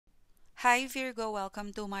Hi Virgo,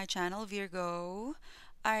 welcome to my channel Virgo.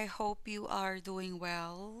 I hope you are doing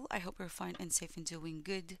well. I hope you're fine and safe and doing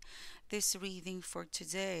good. This reading for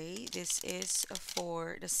today, this is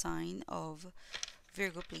for the sign of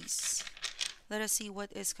Virgo, please. Let us see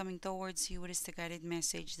what is coming towards you. What is the guided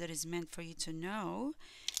message that is meant for you to know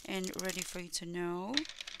and ready for you to know?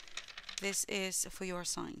 This is for your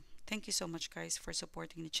sign. Thank you so much, guys, for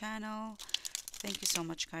supporting the channel. Thank you so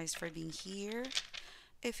much, guys, for being here.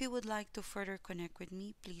 If you would like to further connect with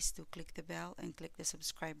me, please do click the bell and click the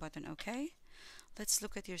subscribe button, okay? Let's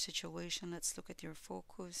look at your situation. Let's look at your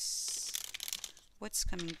focus. What's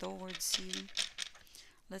coming towards you?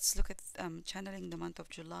 Let's look at channeling the month of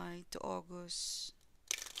July to August.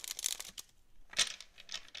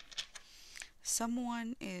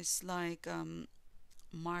 Someone is like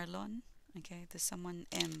Marlon, okay? There's someone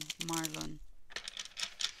M. Marlon,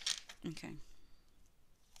 okay?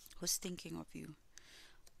 Who's thinking of you?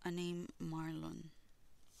 A name Marlon,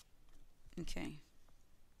 okay?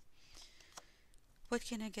 What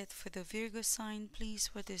can I get for the Virgo sign, please?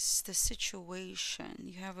 What is the situation?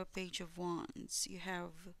 You have a Page of Wands. You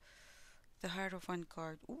have the Hierophant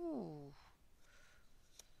card. Ooh,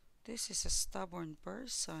 this is a stubborn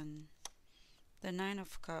person. The Nine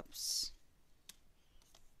of Cups.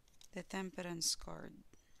 The Temperance card.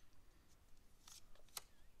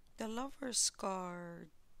 The Lover's card.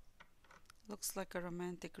 Looks like a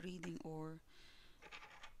romantic reading, or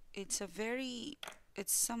it's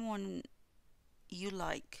someone you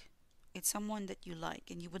like. It's someone that you like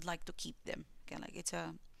and you would like to keep them. Okay, like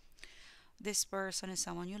this person is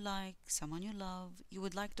someone you like, someone you love, you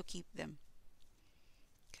would like to keep them.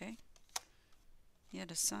 Okay? Yeah,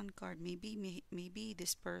 the Sun card. Maybe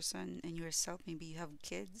this person and yourself, maybe you have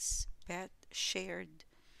kids, pet, shared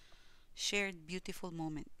beautiful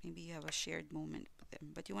moment. Maybe you have a shared moment with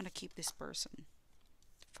them, but you want to keep this person.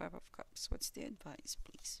 Five of Cups. What's the advice,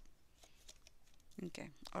 please? Okay,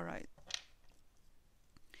 all right.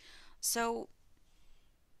 So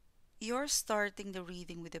you're starting the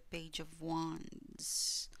reading with the Page of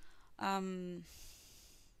Wands. Um,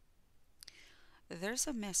 there's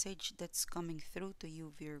a message that's coming through to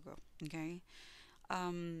you, Virgo. Okay.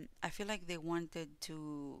 I feel like they wanted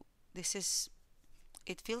to. This is.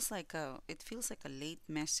 It feels like a late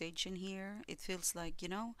message in here. It feels like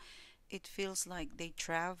It feels like they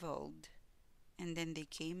traveled, and then they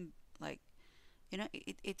came. Like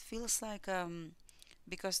it feels like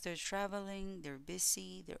because they're traveling, they're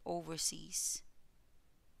busy, they're overseas.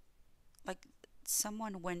 Like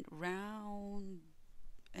someone went round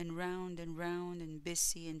and round and round and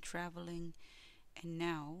busy and traveling, and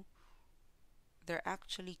now they're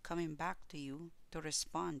actually coming back to you to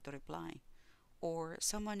respond, to reply. Or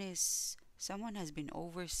someone has been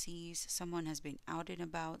overseas, someone has been out and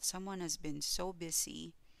about, someone has been so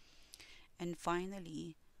busy, and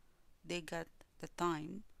finally they got the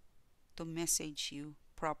time to message you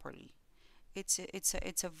properly. It's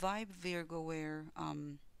a vibe, Virgo, where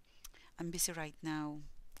I'm busy right now,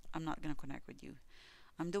 I'm not gonna connect with you.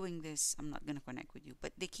 I'm doing this, I'm not gonna connect with you.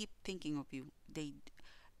 But they keep thinking of you. They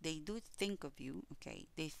do think of you, okay?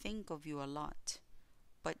 They think of you a lot,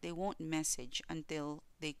 but they won't message until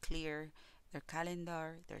they clear their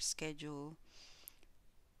calendar, their schedule.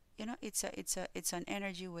 It's an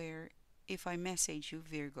energy where if I message you,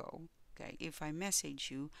 Virgo, okay, if I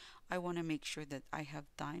message you, I want to make sure that I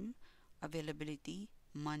have time, availability,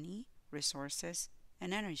 money, resources,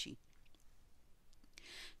 and energy.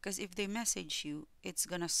 Because if they message you, it's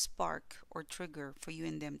gonna spark or trigger for you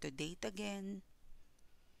and them to date again,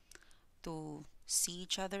 to see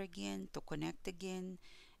each other again, to connect again,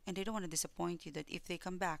 and they don't want to disappoint you that if they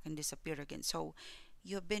come back and disappear again. So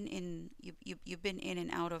you've been in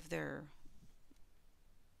and out of their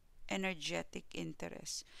energetic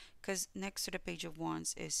interest, because next to the Page of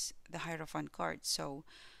Wands is the Hierophant card. So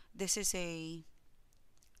this is a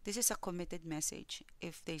this is a committed message.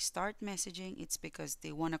 If they start messaging, it's because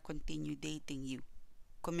they want to continue dating you.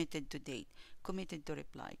 Committed to date, committed to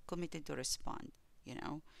reply, committed to respond, you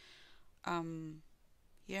know. Um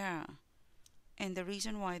yeah. And the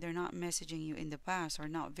reason why they're not messaging you in the past or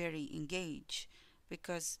not very engaged,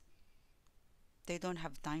 because they don't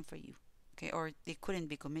have time for you, okay, or they couldn't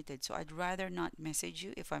be committed. So I'd rather not message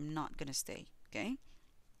you if I'm not gonna stay, okay.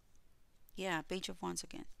 Yeah, Page of Wands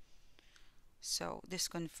again. So this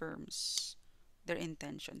confirms their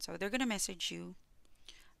intention. So they're gonna message you.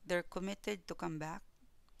 They're committed to come back.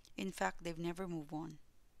 In fact, they've never moved on.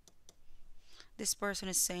 This person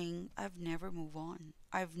is saying, I've never moved on.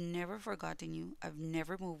 I've never forgotten you. I've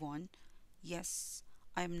never moved on. Yes,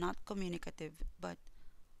 I'm not communicative, but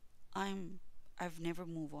I'm I've never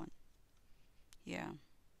moved on. Yeah.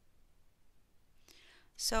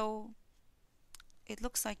 So it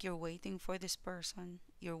looks like you're waiting for this person,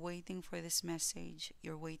 you're waiting for this message,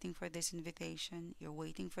 you're waiting for this invitation, you're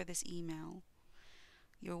waiting for this email,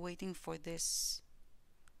 you're waiting for this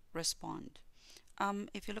respond.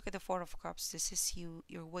 If you look at the Four of Cups, this is you.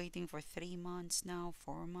 You're waiting for 3 months now,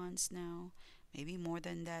 4 months now, maybe more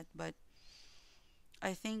than that. But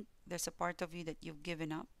I think there's a part of you that you've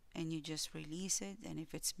given up and you just release it. And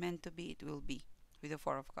if it's meant to be, it will be with the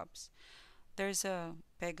Four of Cups. There's a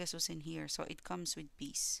Pegasus in here, so it comes with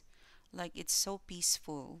peace. Like it's so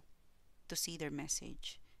peaceful to see their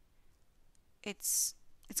message. It's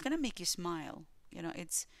it's gonna make you smile.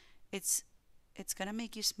 It's it's gonna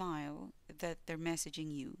make you smile that they're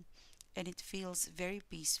messaging you, and it feels very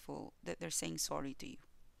peaceful that they're saying sorry to you.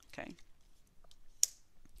 Okay,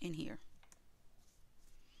 in here.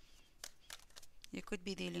 You could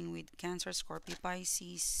be dealing with Cancer, Scorpio,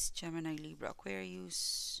 Pisces, Gemini, Libra,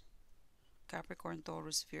 Aquarius, Capricorn,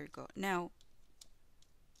 Taurus, Virgo. Now,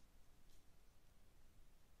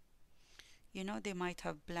 they might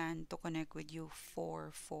have planned to connect with you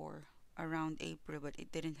for around April, but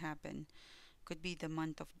it didn't happen. Could be the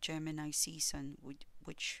month of Gemini season,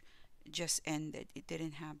 which just ended. It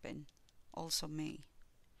didn't happen. Also May,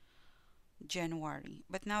 January.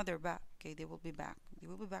 But now they're back. Okay, they will be back. They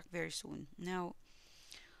will be back very soon. Now,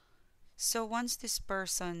 so once this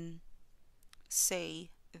person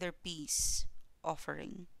say their peace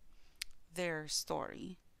offering, their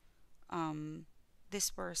story,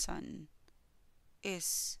 this person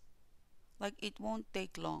is like it won't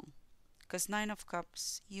take long. Because Nine of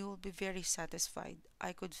Cups, you will be very satisfied.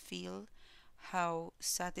 I could feel how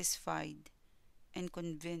satisfied and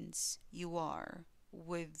convinced you are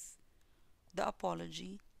with the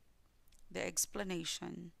apology, the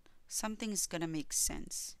explanation. Something's gonna make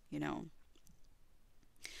sense.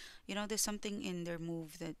 There's something in their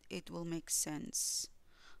move that it will make sense.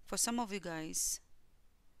 For some of you guys,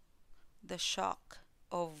 the shock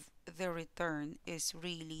of their return is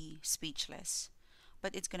really speechless,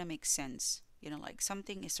 but it's gonna make sense. Like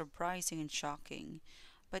something is surprising and shocking,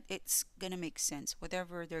 but it's gonna make sense.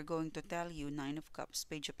 Whatever they're going to tell you, Nine of Cups,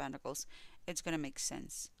 Page of Pentacles, it's gonna make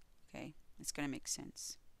sense. Okay, it's gonna make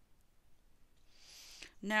sense.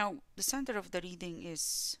 Now, the center of the reading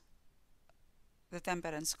is the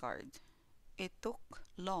Temperance card. It took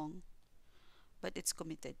long, but it's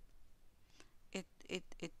committed.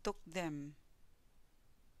 It took them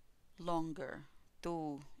longer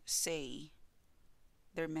to say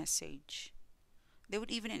their message. They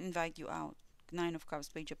would even invite you out. Nine of Cups,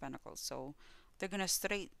 Page of Pentacles. So they're gonna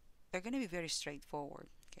straight. They're gonna be very straightforward.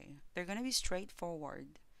 Okay, they're gonna be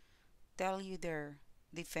straightforward. Tell you their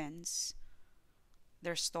defense,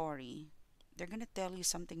 their story. They're gonna tell you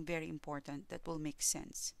something very important that will make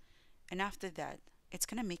sense. And after that, it's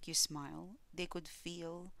gonna make you smile. They could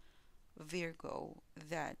feel, Virgo,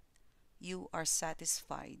 that you are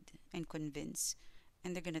satisfied and convinced,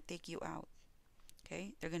 and they're gonna take you out.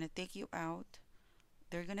 Okay, they're gonna take you out.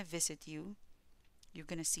 They're gonna visit you. You're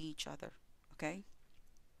gonna see each other. Okay,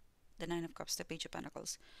 the Nine of Cups, the Page of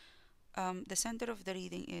Pentacles. The center of the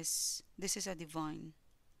reading is this is a divine.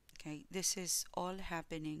 Okay, this is all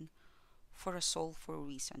happening for a soulful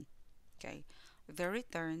reason. Okay, their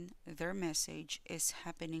return, their message is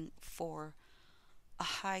happening for a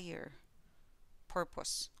higher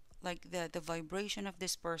purpose. Like the vibration of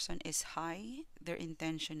this person is high, their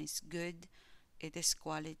intention is good, it is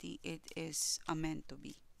quality, it is a meant to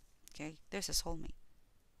be. Okay, there's a soulmate.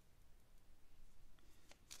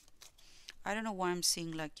 I don't know why I'm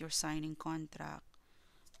seeing like you're signing contract.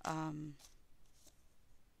 Um,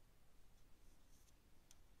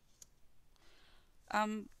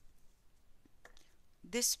 um,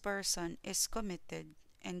 this person is committed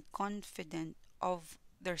and confident of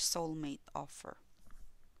their soulmate offer,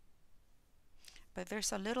 but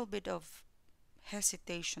there's a little bit of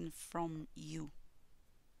hesitation from you.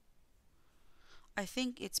 I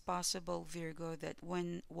think it's possible, Virgo, that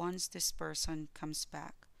when once this person comes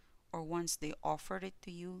back or once they offered it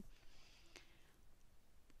to you,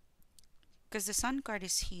 because the Sun card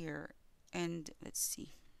is here, and let's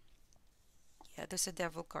see. Yeah, there's a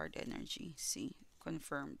Devil card energy. See,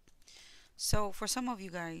 confirmed. So for some of you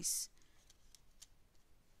guys,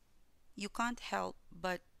 you can't help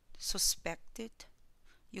but suspect it.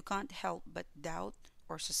 You can't help but doubt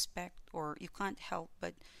or suspect, or you can't help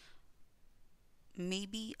but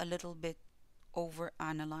maybe a little bit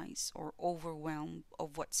overanalyze or overwhelmed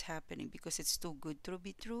of what's happening because it's too good to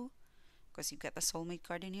be true. Because you get the soulmate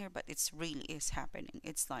card in here, but it's really is happening.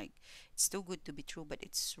 It's like it's too good to be true, but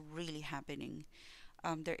it's really happening.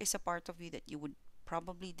 There is a part of you that you would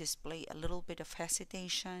probably display a little bit of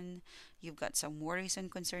hesitation. You've got some worries and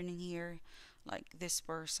concern in here. Like this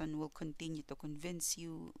person will continue to convince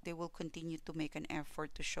you, they will continue to make an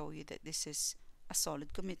effort to show you that this is a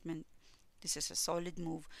solid commitment, this is a solid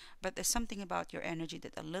move. But there's something about your energy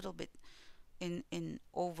that a little bit in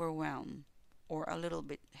overwhelm or a little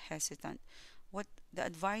bit hesitant. What the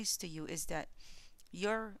advice to you is that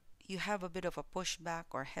you're you have a bit of a pushback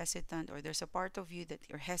or hesitant, or there's a part of you that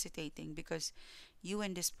you're hesitating because you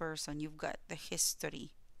and this person, you've got the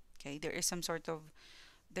history. Okay, there is some sort of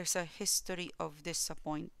there's a history of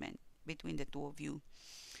disappointment between the two of you.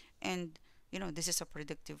 And this is a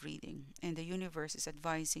predictive reading, and the universe is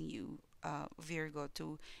advising you, Virgo,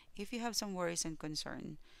 to, if you have some worries and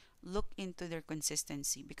concern, look into their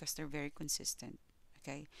consistency because they're very consistent.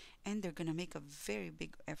 Okay, and they're gonna make a very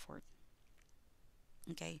big effort.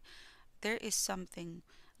 Okay, there is something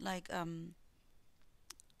like,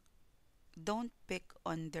 don't pick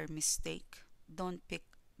on their mistake. Don't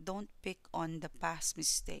pick on the past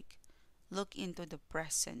mistake. Look into the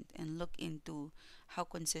present and look into how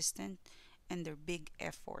consistent and their big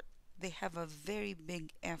effort. They have a very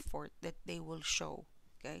big effort that they will show.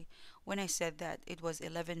 Okay, when I said that, it was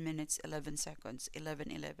 11 minutes 11 seconds,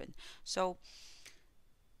 11:11. So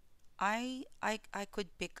I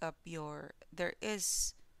could pick up your, there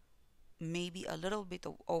is maybe a little bit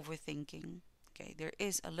of overthinking. Okay, there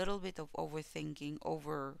is a little bit of overthinking,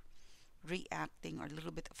 overreacting, or a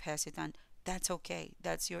little bit of hesitant. That's okay.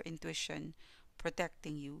 That's your intuition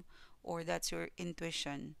protecting you, or that's your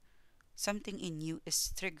intuition. Something in you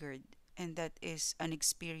is triggered, and that is an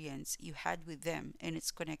experience you had with them, and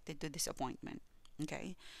it's connected to disappointment.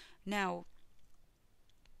 Okay, now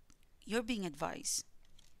you're being advised,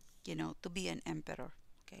 to be an emperor.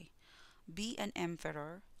 Okay, be an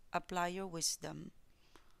emperor, apply your wisdom,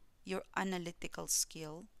 your analytical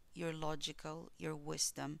skill, your logical, your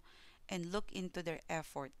wisdom, and look into their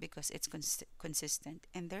effort because it's consistent,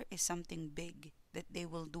 and there is something big that they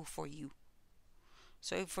will do for you.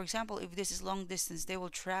 So, if, for example, if this is long distance, they will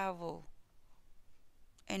travel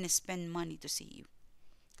and spend money to see you.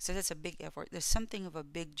 So that's a big effort. There's something of a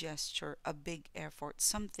big gesture, a big effort,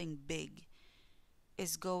 something big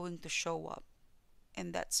is going to show up,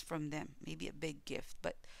 and that's from them. Maybe a big gift,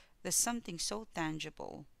 but there's something so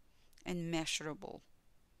tangible and measurable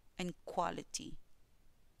and quality,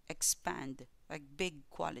 expand, like big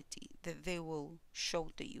quality, that they will show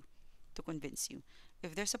to you to convince you.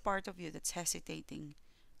 If there's a part of you that's hesitating,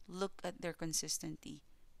 look at their consistency,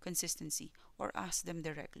 or ask them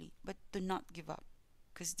directly, but do not give up,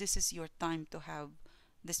 because this is your time to have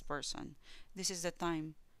this person. This is the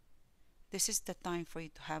time. This is the time for you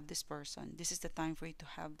to have this person. This is the time for you to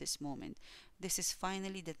have this moment. This is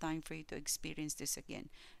finally the time for you to experience this again.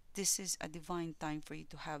 This is a divine time for you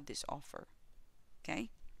to have this offer. Okay?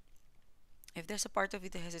 If there's a part of you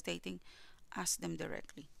that hesitating, ask them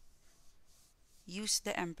directly. Use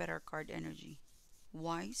the Emperor card energy.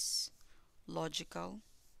 Wise, logical,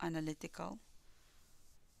 analytical.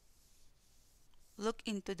 Look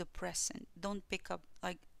into the present. Don't pick up,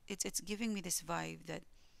 like, it's giving me this vibe that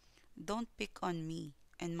don't pick on me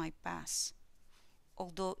and my past.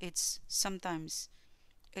 Although it's sometimes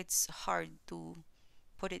it's hard to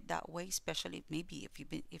put it that way, especially maybe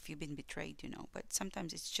if you've been betrayed, but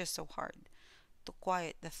sometimes it's just so hard to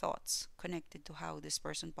quiet the thoughts connected to how this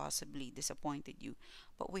person possibly disappointed you.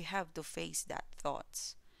 But we have to face that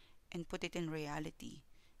thoughts and put it in reality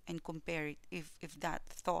and compare it, if that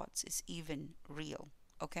thoughts is even real.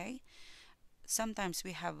 Okay, sometimes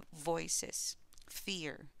we have voices,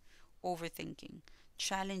 fear, overthinking,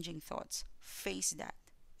 challenging thoughts. Face that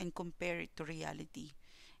and compare it to reality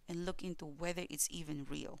and look into whether it's even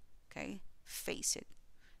real. Okay, face it.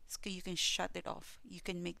 So you can shut it off. You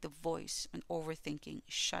can make the voice and overthinking,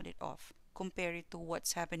 shut it off. Compare it to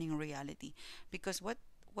what's happening in reality, because what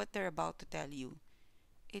they're about to tell you,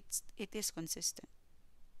 it is consistent.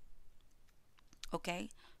 Okay,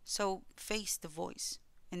 so face the voice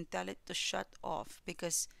and tell it to shut off,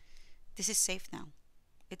 because this is safe now.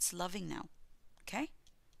 It's loving now. Okay,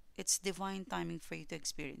 it's divine timing for you to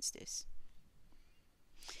experience this.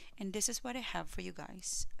 And this is what I have for you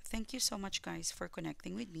guys. Thank you so much, guys, for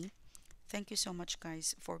connecting with me. Thank you so much,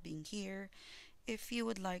 guys, for being here. If you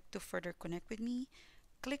would like to further connect with me,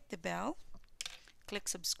 click the bell, click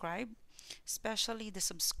subscribe, especially the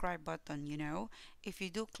subscribe button. If you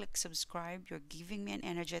do click subscribe, you're giving me an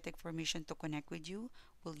energetic permission to connect with you.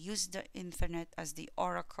 We'll use the internet as the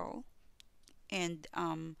oracle. And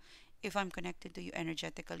if I'm connected to you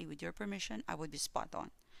energetically with your permission, I would be spot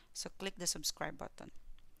on. So click the subscribe button.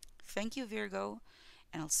 Thank you, Virgo,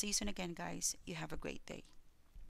 and I'll see you soon again, guys. You have a great day.